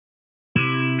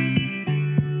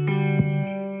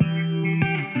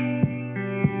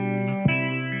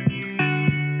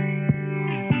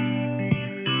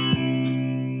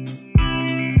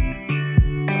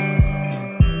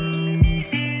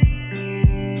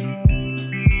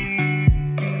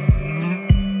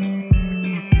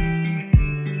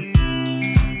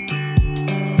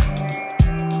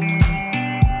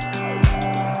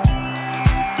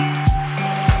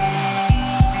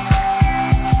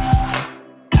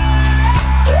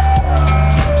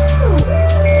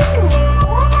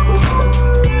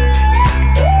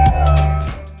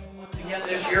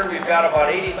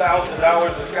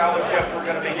scholarships we're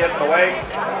going to be giving away.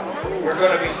 We're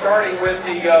going to be starting with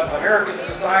the American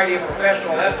Society of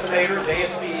Professional Estimators,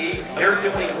 ASPE. They're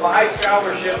doing 5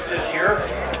 scholarships this year,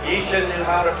 each in the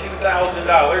amount of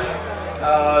 $2,000.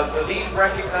 So these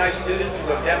recognize students who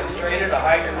have demonstrated a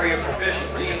high degree of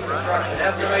proficiency in construction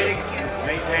estimating,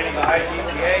 maintaining a high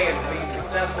GPA, and being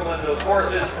successful in those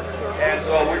courses. And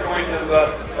so we're going to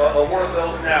award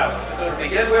those now. So to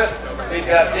begin with, we've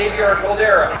got Xavier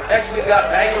Caldera. Next we've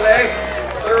got Maguire.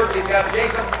 Third, we've got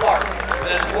Jacob Clark. And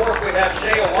then fourth, we have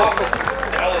Shea Waffle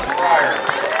and Ellis Fryer.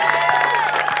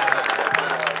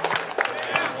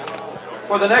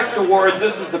 For the next awards,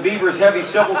 this is the Beavers Heavy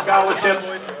Civil Scholarships.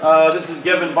 This is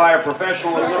given by a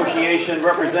professional association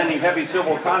representing heavy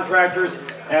civil contractors.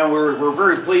 And we're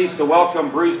very pleased to welcome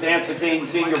Bruce Dantzakine,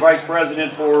 Senior Vice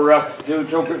President,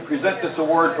 to present this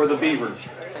award for the Beavers.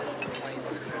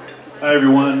 Hi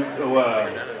everyone,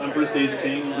 I'm Bruce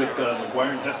Dantzakine with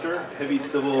McGuire & Hester, heavy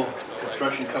civil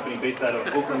construction company based out of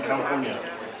Oakland, California.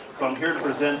 So I'm here to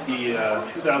present the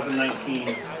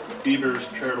 2019 Beavers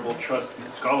Charitable Trust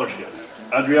Scholarship.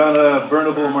 Adriana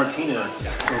Bernabel Martinez,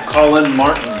 Colin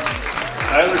Martin,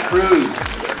 Tyler Cruz,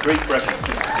 great breakfast.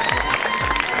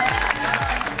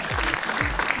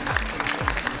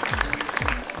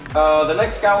 The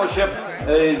next scholarship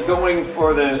is going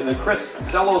for the Chris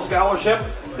Zello Scholarship.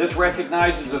 This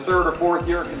recognizes a 3rd or 4th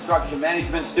year construction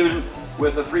management student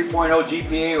with a 3.0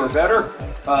 GPA or better.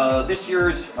 This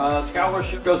year's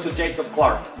scholarship goes to Jacob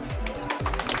Clark.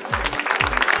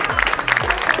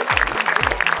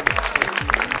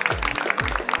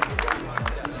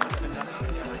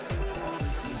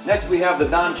 Next we have the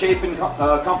Don Chapin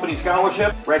Company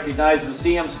Scholarship. Recognizes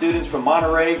CM students from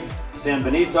Monterey, San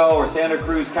Benito, or Santa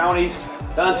Cruz counties.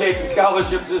 Don Chapin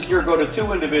scholarships this year go to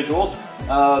 2 individuals.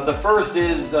 The first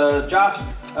is Josh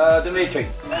Dimitri,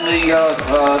 and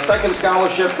the second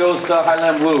scholarship goes to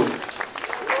Hailem Wu.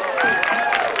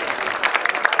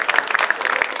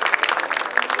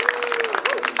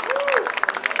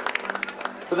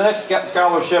 For the next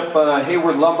scholarship,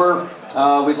 Hayward Lumber,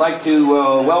 we'd like to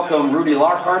welcome Rudy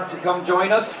Lockhart to come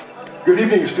join us. Good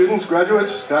evening, students,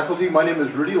 graduates, faculty. My name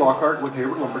is Rudy Lockhart with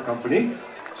Hayward Lumber Company.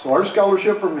 So our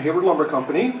scholarship from Hayward Lumber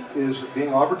Company is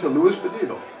being offered to Luis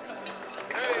Bedillo.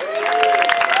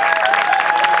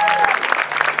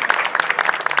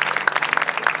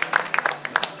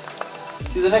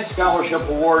 See, the next scholarship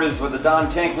award is for the Don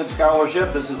Tanklet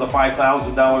Scholarship. This is a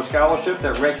 $5,000 scholarship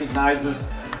that recognizes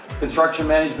construction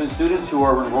management students who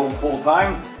are enrolled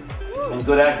full-time, in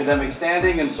good academic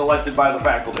standing, and selected by the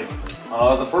faculty.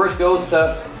 The first goes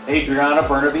to Adriana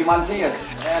Bernabe Montiel,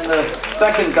 and the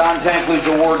second Don Tankledge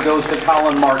Award goes to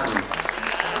Colin Martin.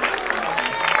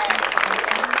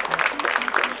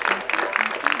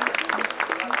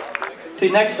 See,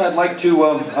 next I'd like to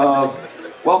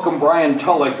welcome Brian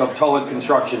Tullock of Tullock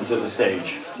Construction to the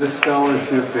stage. This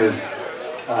scholarship is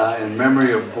in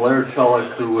memory of Blair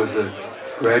Tullock, who was a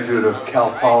graduate of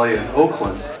Cal Poly in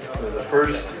Oakland. So the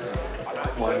first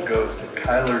one goes to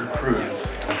Kyler Cruz.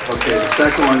 Okay, the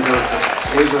second one goes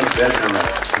to Ava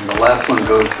Bednarik, and the last one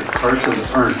goes to Carson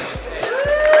Ernst.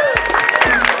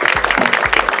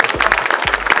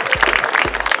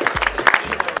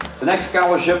 The next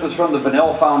scholarship is from the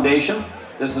Vanell Foundation.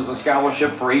 This is a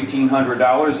scholarship for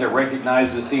 $1,800 that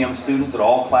recognizes CM students at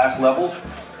all class levels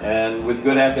and with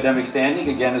good academic standing.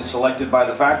 Again, is selected by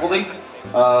the faculty.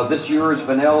 This year's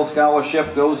Vanell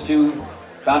Scholarship goes to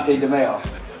Dante DeMeo.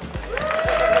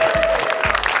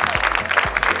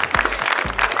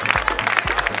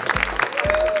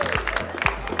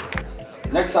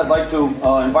 Next, I'd like to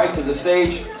invite to the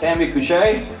stage Tammy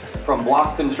Couchet from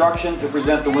Block Construction to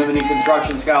present the Women in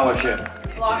Construction Scholarship.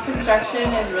 Block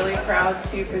Construction is really proud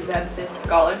to present this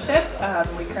scholarship.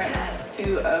 We currently have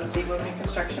 2 of the Women in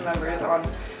Construction members on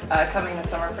coming this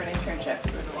summer for an internship,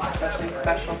 so this is especially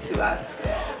special to us.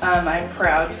 I'm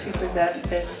proud to present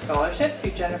this scholarship to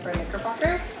Jennifer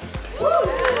Knickerbocker.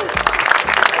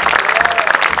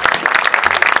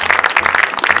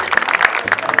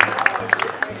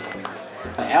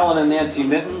 Alan and Nancy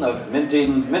Minton of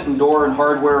Minton Door and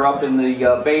Hardware up in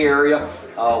the Bay Area,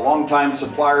 longtime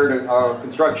supplier to our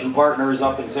construction partners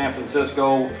up in San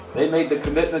Francisco. They made the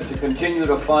commitment to continue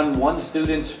to fund one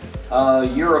student's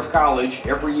year of college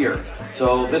every year.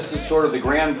 So this is sort of the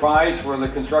grand prize for the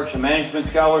construction management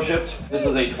scholarships. This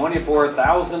is a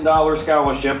 $24,000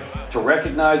 scholarship to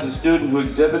recognize a student who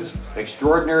exhibits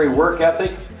extraordinary work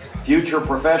ethic, future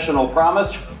professional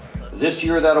promise. This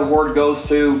year that award goes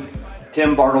to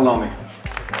Tim Bartolome.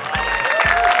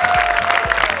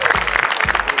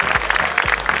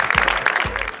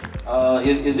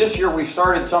 is this year we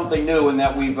started something new in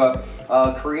that we've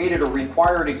created a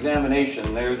required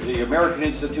examination. There's the American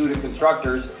Institute of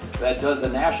Constructors that does a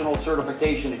national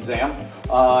certification exam,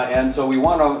 and so we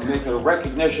want to make a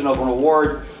recognition of an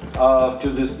award to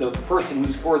the person who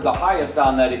scored the highest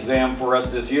on that exam for us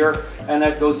this year, and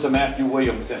that goes to Matthew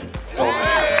Williamson. So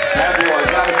Matthew, I've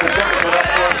got a certificate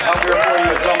up there for you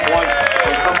at some point. So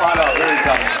come on up, here he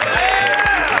comes.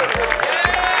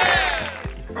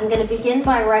 I'm going to begin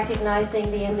by recognizing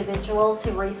the individuals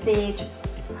who received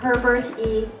Herbert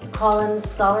E. Collins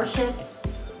scholarships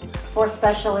for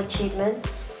special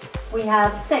achievements. We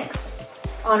have 6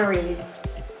 honorees: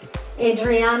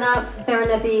 Adriana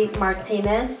Bernabe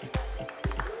Martinez,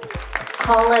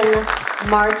 Colin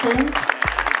Martin,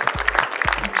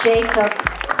 Jacob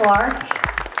Clark,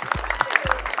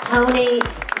 Tony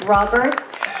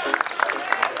Roberts,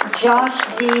 Josh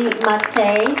D.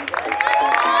 Mate,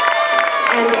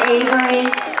 and Avery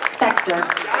Spector.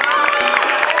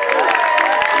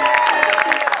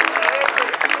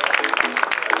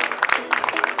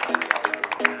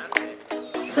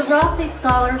 The Rossi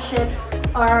scholarships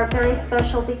are very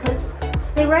special because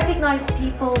they recognize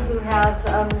people who have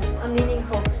a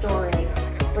meaningful story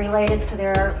related to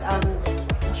their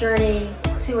journey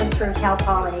to and through Cal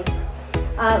Poly.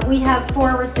 We have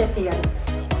 4 recipients: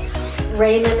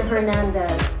 Raymond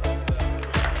Hernandez,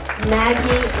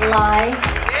 Maggie Lai,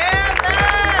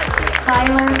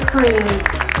 Tyler Cruz,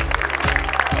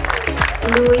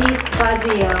 Luis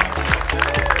Badillo,